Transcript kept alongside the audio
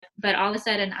but all of a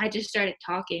sudden I just started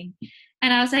talking.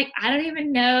 And I was like, I don't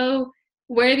even know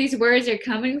where these words are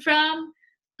coming from.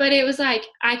 But it was like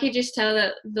I could just tell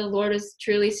that the Lord was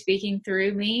truly speaking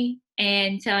through me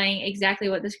and telling exactly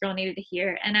what this girl needed to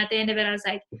hear. And at the end of it, I was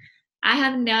like, I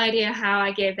have no idea how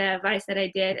I gave that advice that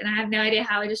I did. And I have no idea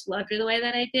how I just loved her the way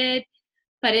that I did.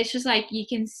 But it's just like you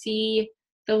can see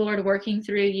the Lord working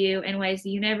through you in ways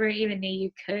you never even knew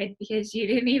you could because you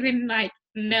didn't even like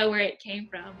know where it came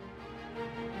from.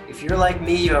 If you're like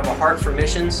me, you have a heart for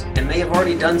missions and may have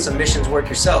already done some missions work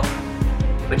yourself.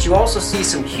 But you also see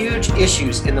some huge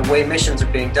issues in the way missions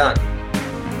are being done.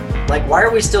 Like, why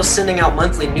are we still sending out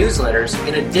monthly newsletters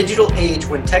in a digital age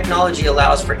when technology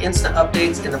allows for instant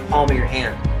updates in the palm of your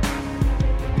hand?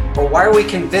 Or why are we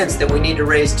convinced that we need to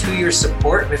raise 2 years'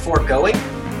 support before going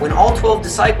when all 12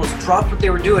 disciples dropped what they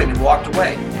were doing and walked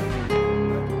away?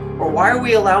 Or why are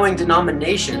we allowing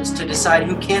denominations to decide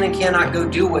who can and cannot go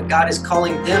do what God is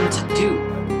calling them to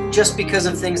do just because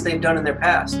of things they've done in their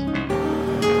past?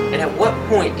 And at what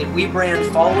point did we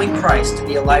brand following Christ to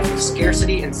be a life of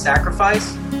scarcity and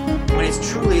sacrifice when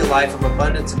it's truly a life of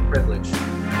abundance and privilege?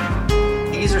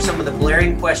 These are some of the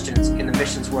blaring questions in the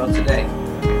missions world today.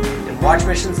 And Watch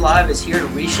Missions Live is here to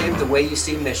reshape the way you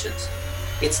see missions.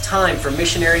 It's time for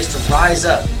missionaries to rise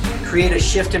up, create a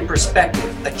shift in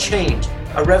perspective, a change,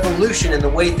 a revolution in the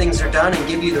way things are done, and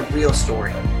give you the real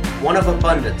story, one of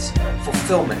abundance,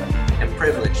 fulfillment, and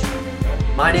privilege.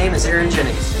 My name is Aaron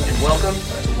Jennings, and welcome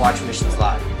to Watch Missions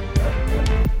Live.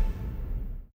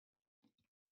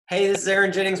 Hey, this is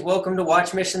Aaron Jennings. Welcome to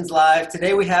Watch Missions Live.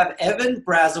 Today we have Evan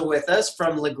Brazel with us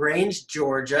from LaGrange,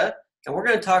 Georgia, and we're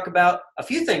going to talk about a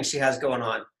few things she has going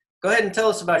on. Go ahead and tell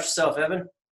us about yourself, Evan.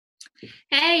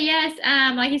 Hey, yes.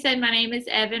 Like you said, my name is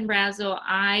Evan Brazel.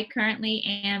 I currently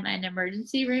am an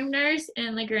emergency room nurse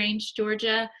in LaGrange,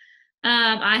 Georgia.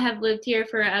 I have lived here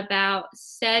for about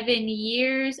 7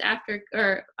 years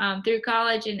through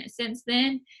college and since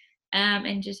then,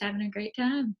 and just having a great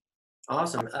time.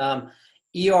 Awesome.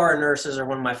 ER nurses are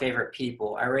one of my favorite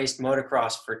people. I raced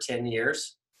motocross for 10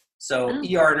 years. So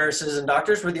ER nurses and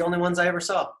doctors were the only ones I ever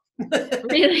saw.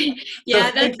 Really? Yeah,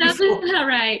 that sounds about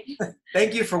right.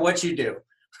 Thank you for what you do.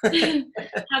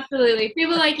 Absolutely.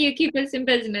 People like you keep us in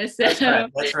business. So.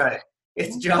 That's right.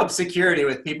 It's job security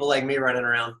with people like me running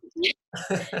around.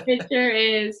 It sure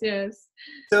is, yes.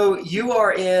 So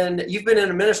you've been in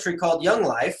a ministry called Young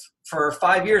Life for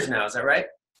 5 years now, is that right?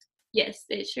 Yes,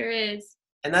 it sure is.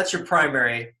 And that's your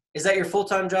primary. Is that your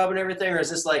full-time job and everything? Or is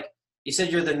this like, you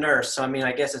said you're the nurse, so I mean,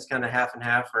 I guess it's kind of half and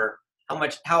half, or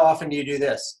how often do you do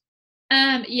this?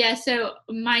 Yeah, so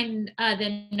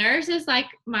the nurse is like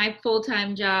my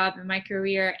full-time job and my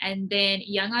career, and then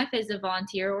Young Life is a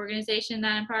volunteer organization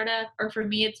that I'm part of, or for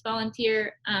me it's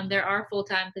volunteer. There are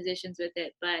full-time positions with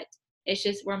it, but it's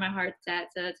just where my heart's at,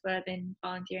 so that's what I've been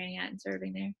volunteering at and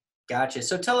serving there. Gotcha.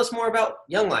 So tell us more about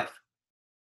Young Life.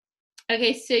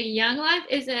 Okay, so Young Life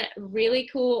is a really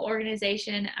cool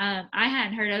organization. I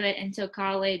hadn't heard of it until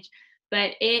college,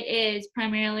 but it is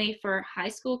primarily for high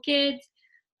school kids.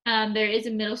 There is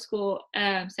a middle school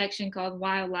section called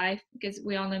Wildlife because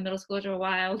we all know middle schools are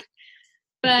wild.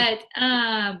 But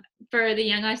for the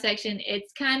Young Life section,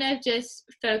 it's kind of just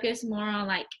focused more on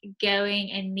like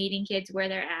going and meeting kids where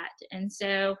they're at. And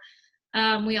so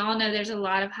we all know there's a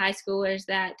lot of high schoolers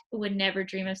that would never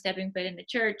dream of stepping foot into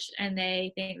church, and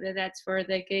they think that that's for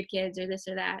the good kids or this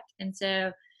or that. And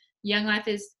so Young Life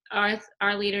is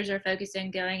our leaders are focused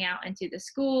on going out into the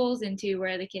schools, into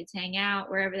where the kids hang out,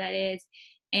 wherever that is,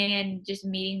 and just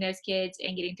meeting those kids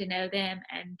and getting to know them.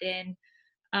 And then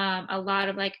a lot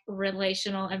of like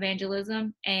relational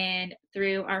evangelism, and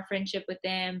through our friendship with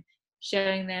them,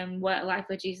 showing them what life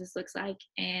with Jesus looks like,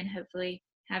 and hopefully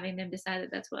having them decide that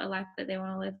that's what a life that they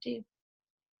want to live too.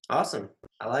 Awesome.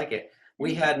 I like it.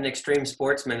 We had an extreme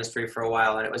sports ministry for a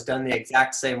while, and it was done the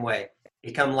exact same way.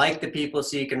 Become like the people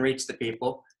so you can reach the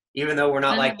people, even though we're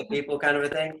not like the people, kind of a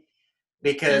thing.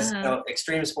 Because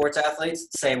extreme sports athletes,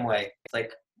 same way. It's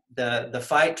like the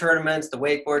fight tournaments, the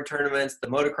wakeboard tournaments, the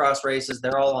motocross races,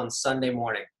 they're all on Sunday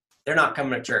morning. They're not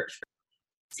coming to church.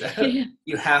 So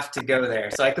you have to go there.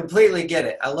 So I completely get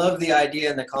it. I love the idea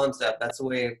and the concept. That's the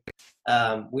way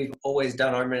we've always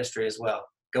done our ministry as well.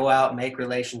 Go out, make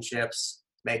relationships,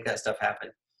 make that stuff happen.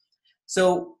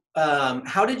 So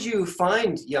how did you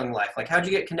find Young Life? Like, how'd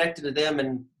you get connected to them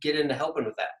and get into helping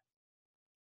with that?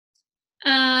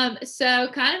 So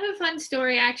kind of a fun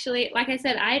story, actually. Like I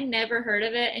said, I had never heard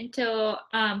of it until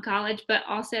college, but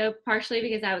also partially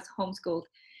because I was homeschooled.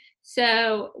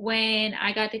 So when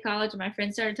I got to college, my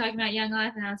friends started talking about Young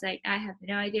Life, and I was like, I have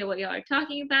no idea what y'all are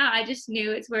talking about. I just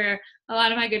knew it's where a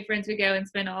lot of my good friends would go and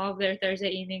spend all of their Thursday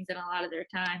evenings and a lot of their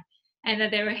time, and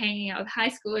that they were hanging out with high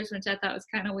schoolers, which I thought was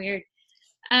kind of weird.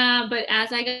 But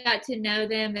as I got to know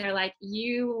them, they're like,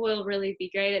 you will really be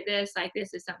great at this. Like,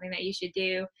 this is something that you should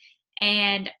do.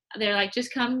 And they're like,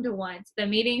 just come to once. The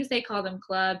meetings, they call them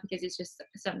club because it's just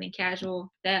something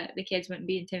casual that the kids wouldn't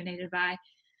be intimidated by.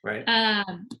 Right.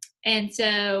 And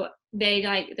so they're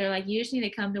like, you just need to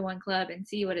come to one club and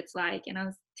see what it's like. And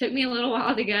took me a little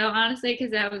while to go, honestly,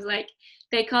 because I was like,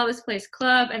 they call this place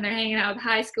club and they're hanging out with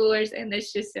high schoolers, and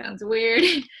this just sounds weird.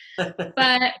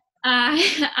 But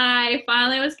I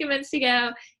finally was convinced to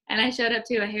go, and I showed up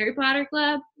to a Harry Potter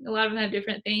club. A lot of them have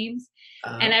different themes,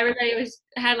 and everybody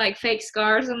had like fake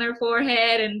scars on their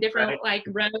forehead and different like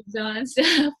robes on and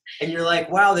stuff. And you're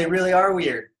like, wow, they really are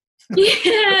weird.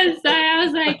 Yes, I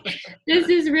was like, this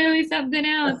is really something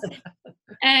else.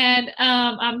 And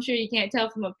I'm sure you can't tell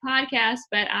from a podcast,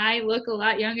 but I look a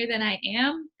lot younger than I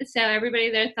am. So everybody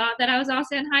there thought that I was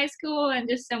also in high school and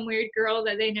just some weird girl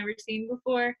that they'd never seen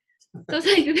before. So I was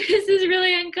like, this is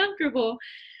really uncomfortable.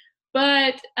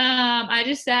 But I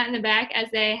just sat in the back as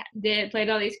they played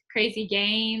all these crazy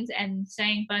games and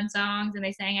sang fun songs. And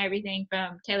they sang everything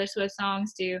from Taylor Swift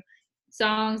songs to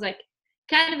songs like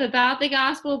kind of about the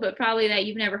gospel, but probably that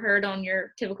you've never heard on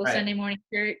your typical Sunday morning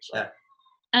church. Yeah.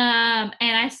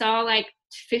 And I saw like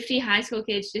 50 high school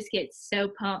kids just get so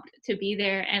pumped to be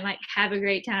there and like have a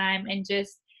great time, and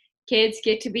just kids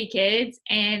get to be kids.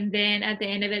 And then at the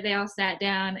end of it, they all sat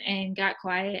down and got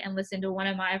quiet and listened to one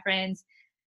of my friends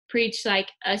preach like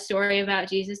a story about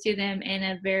Jesus to them in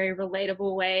a very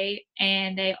relatable way.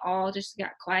 And they all just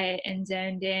got quiet and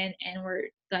zoned in and were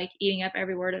like eating up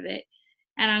every word of it.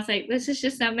 And I was like, this is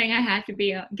just something I have to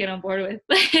get on board with.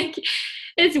 Like,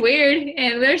 it's weird,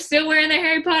 and they're still wearing their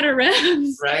Harry Potter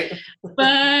robes, right?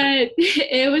 But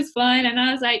it was fun, and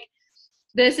I was like,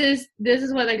 this is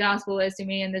what the gospel is to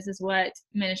me, and this is what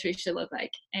ministry should look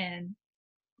like, and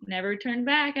never turned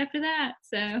back after that.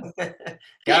 So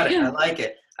got it. I like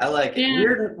it.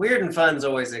 Yeah. Weird and fun is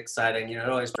always exciting. You know, it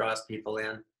always draws people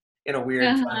in a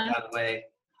weird, fun kind of way.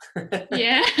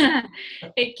 Yeah,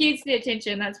 it keeps the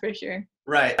attention, that's for sure.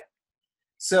 Right.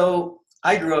 So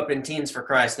I grew up in Teens for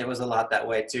Christ, and it was a lot that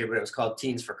way too, but it was called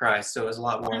Teens for Christ. So it was a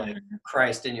lot more like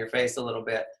Christ in your face a little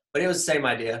bit, but it was the same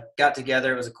idea. Got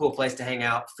together. It was a cool place to hang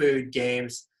out, food,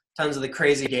 games, tons of the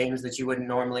crazy games that you wouldn't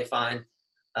normally find.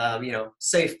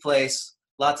 Safe place,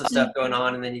 lots of stuff going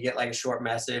on. And then you get like a short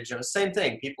message. It was the same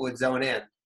thing. People would zone in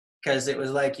because it was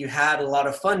like you had a lot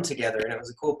of fun together, and it was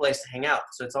a cool place to hang out.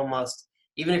 So it's almost,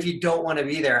 even if you don't want to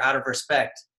be there out of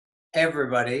respect,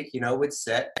 everybody, would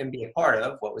sit and be a part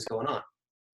of what was going on.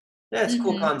 Yeah, it's a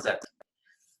cool concept.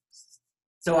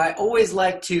 So I always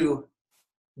like to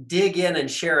dig in and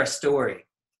share a story,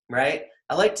 right?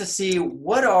 I like to see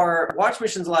what our Watch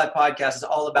Missions Live podcast is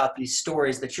all about, these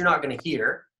stories that you're not going to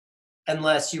hear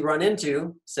unless you run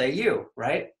into, say you,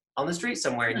 right? On the street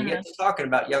somewhere, and you get to talking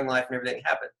about Young Life and everything that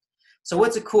happened. So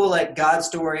what's a cool like God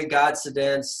story, God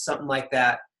incidents, something like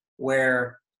that,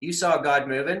 where you saw God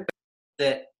moving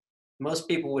that most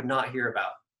people would not hear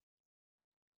about?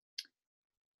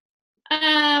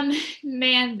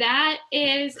 Man, I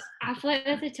feel like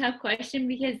that's a tough question,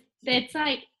 because it's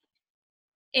like,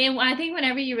 and I think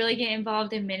whenever you really get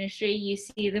involved in ministry, you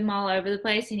see them all over the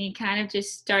place, and you kind of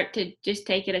just start to just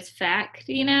take it as fact,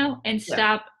 and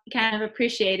stop kind of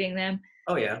appreciating them.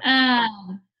 Oh yeah.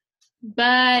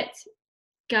 But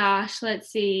gosh, let's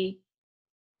see.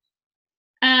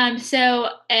 So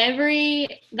at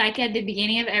the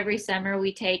beginning of every summer,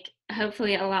 we take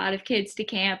hopefully a lot of kids to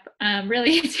camp.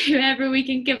 Really, it's whoever we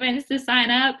can convince to sign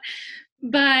up,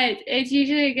 but it's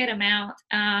usually a good amount.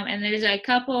 And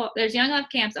there's Young Life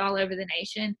camps all over the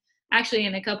nation, actually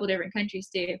in a couple different countries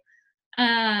too.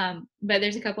 But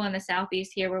there's a couple in the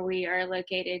Southeast here where we are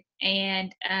located,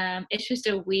 and it's just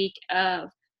a week of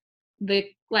the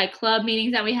like club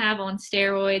meetings that we have on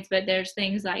steroids, but there's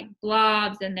things like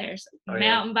blobs, and there's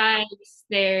mountain bikes,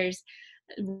 there's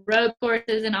road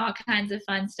courses and all kinds of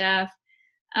fun stuff.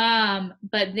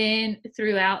 But then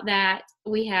throughout that,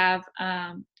 we have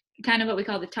kind of what we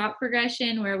call the talk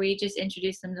progression, where we just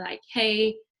introduce them to like,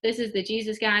 hey, this is the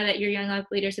Jesus guy that your Young Life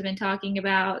leaders have been talking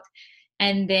about,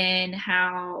 and then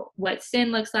what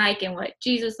sin looks like and what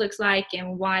Jesus looks like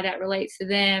and why that relates to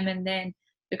them, and then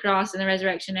the cross and the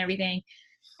resurrection and everything.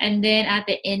 And then at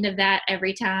the end of that,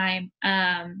 every time,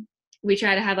 we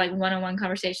try to have like one-on-one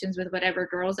conversations with whatever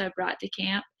girls I've brought to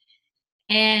camp.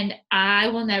 And I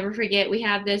will never forget, we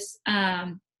have this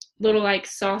little like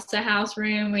salsa house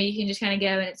room where you can just kind of go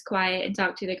and it's quiet and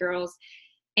talk to the girls.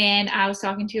 And I was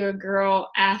talking to a girl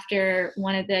after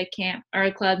one of the camp or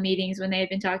club meetings when they had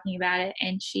been talking about it.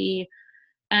 And she,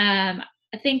 I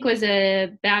think was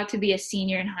about to be a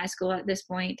senior in high school at this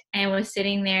point and was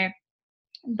sitting there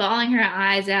bawling her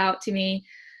eyes out to me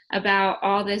about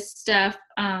all this stuff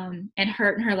and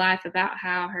hurt in her life about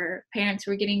how her parents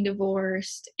were getting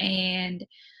divorced and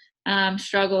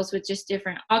struggles with just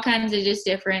all kinds of just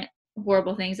different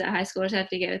horrible things that high schoolers have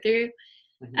to go through.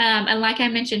 Mm-hmm. And like I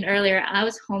mentioned earlier, I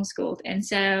was homeschooled. And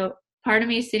so part of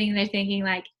me is sitting there thinking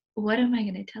like, what am I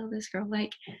going to tell this girl?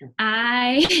 Like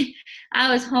I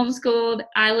was homeschooled.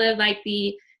 I lived like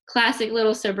the classic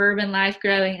little suburban life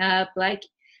growing up. Like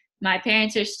my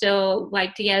parents are still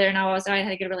like together and I always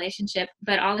had a good relationship.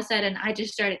 But all of a sudden I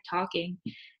just started talking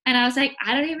and I was like,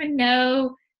 I don't even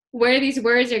know where these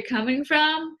words are coming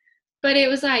from. But it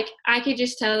was like I could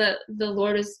just tell that the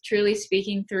Lord was truly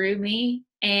speaking through me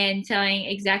and telling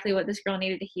exactly what this girl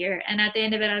needed to hear. And at the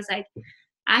end of it, I was like,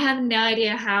 I have no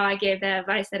idea how I gave that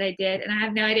advice that I did. And I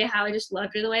have no idea how I just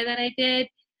loved her the way that I did.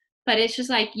 But it's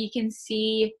just like you can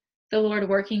see the Lord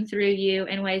working through you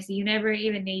in ways you never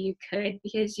even knew you could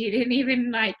because you didn't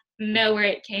even like know where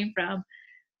it came from.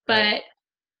 But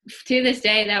to this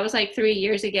day, that was like 3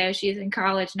 years ago. She's in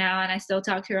college now and I still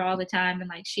talk to her all the time. And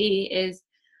like she is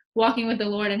walking with the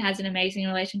Lord and has an amazing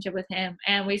relationship with him.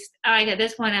 And at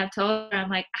this point I've told her, I'm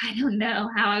like, I don't know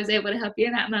how I was able to help you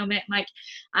in that moment. Like,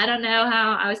 I don't know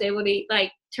how I was able to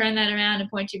like turn that around and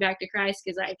point you back to Christ.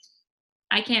 Cause like,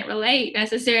 I can't relate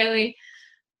necessarily,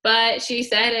 but she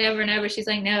said it over and over. She's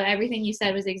like, no, everything you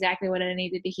said was exactly what I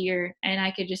needed to hear. And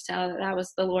I could just tell that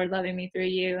was the Lord loving me through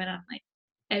you. And I'm like,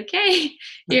 okay,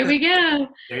 here we go.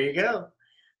 There you go.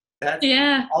 That's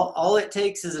yeah. All it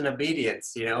takes is an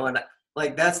obedience, and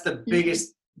like that's the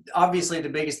biggest, obviously the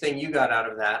biggest thing you got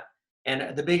out of that.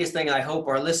 And the biggest thing I hope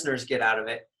our listeners get out of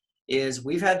it is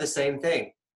we've had the same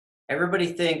thing. Everybody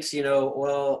thinks,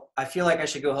 well, I feel like I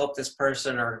should go help this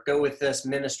person or go with this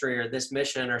ministry or this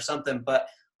mission or something, but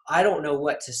I don't know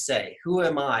what to say. Who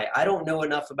am I? I don't know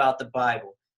enough about the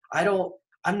Bible.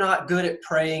 I'm not good at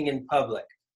praying in public.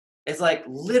 It's like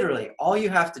literally all you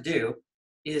have to do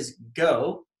is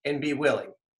go and be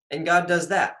willing. And God does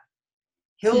that.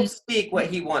 He'll speak what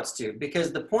he wants to,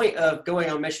 because the point of going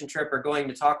on a mission trip or going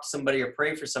to talk to somebody or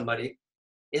pray for somebody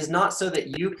is not so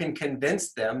that you can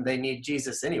convince them they need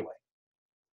Jesus anyway.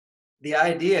 The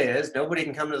idea is nobody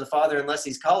can come to the Father unless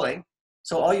he's calling.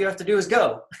 So all you have to do is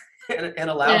go and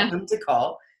allow him to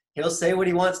call. He'll say what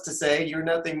he wants to say. You're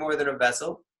nothing more than a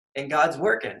vessel, and God's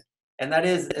working. And that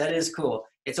is cool.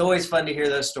 It's always fun to hear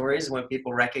those stories when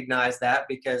people recognize that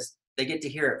because they get to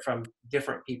hear it from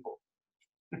different people.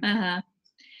 Uh-huh.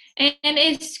 And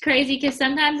it's crazy because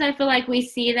sometimes I feel like we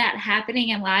see that happening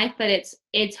in life, but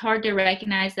it's hard to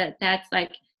recognize that that's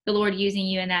like the Lord using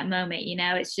you in that moment.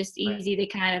 It's just easy to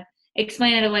kind of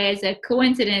explain it away as a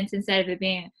coincidence instead of it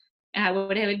being,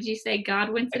 what did you say?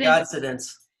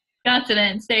 Godwincidence?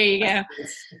 Godcidence. There you go.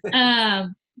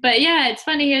 But yeah, it's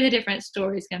fun to hear the different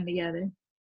stories come together.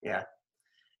 Yeah.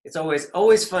 It's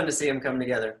always fun to see them come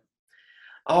together.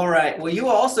 All right. Well, you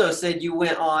also said you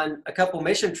went on a couple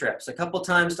mission trips, a couple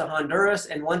times to Honduras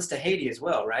and once to Haiti as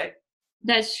well, right?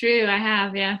 That's true. I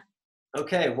have, yeah.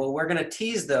 Okay. Well, we're going to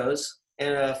tease those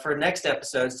for next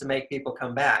episodes to make people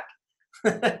come back.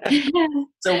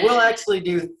 So we'll actually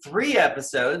do 3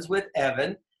 episodes with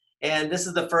Evan. And this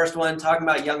is the first one talking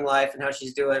about Young Life and how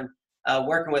she's doing,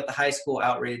 working with the high school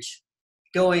outreach,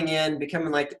 going in,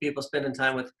 becoming like the people, spending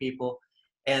time with the people.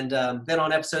 And then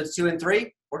on episodes 2 and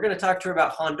 3, we're going to talk to her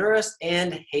about Honduras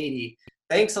and Haiti.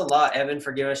 Thanks a lot, Evan,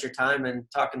 for giving us your time and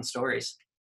talking stories.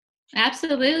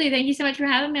 Absolutely. Thank you so much for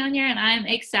having me on here. And I'm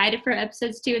excited for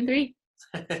episodes 2 and 3.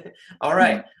 All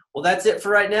right. Well, that's it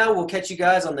for right now. We'll catch you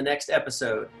guys on the next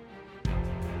episode.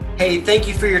 Hey, thank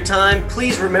you for your time.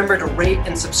 Please remember to rate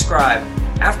and subscribe.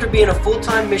 After being a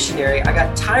full-time missionary, I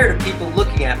got tired of people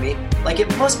looking at me like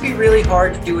it must be really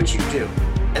hard to do what you do.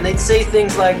 And they'd say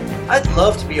things like, I'd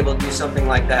love to be able to do something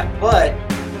like that, but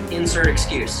insert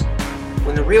excuse.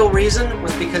 When the real reason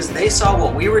was because they saw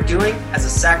what we were doing as a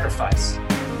sacrifice.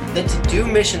 That to do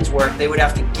missions work, they would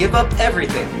have to give up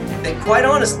everything. That quite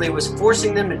honestly was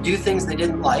forcing them to do things they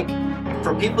didn't like,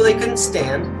 for people they couldn't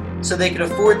stand, so they could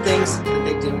afford things that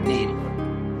they didn't need.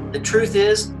 The truth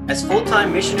is, as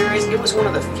full-time missionaries, it was one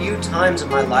of the few times in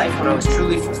my life when I was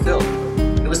truly fulfilled.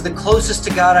 It was the closest to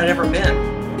God I'd ever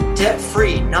been.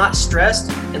 Debt-free, not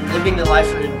stressed, and living the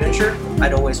life of adventure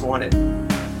I'd always wanted.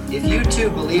 If you too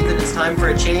believe that it's time for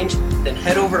a change, then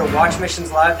head over to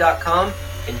watchmissionslive.com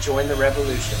and join the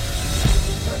revolution.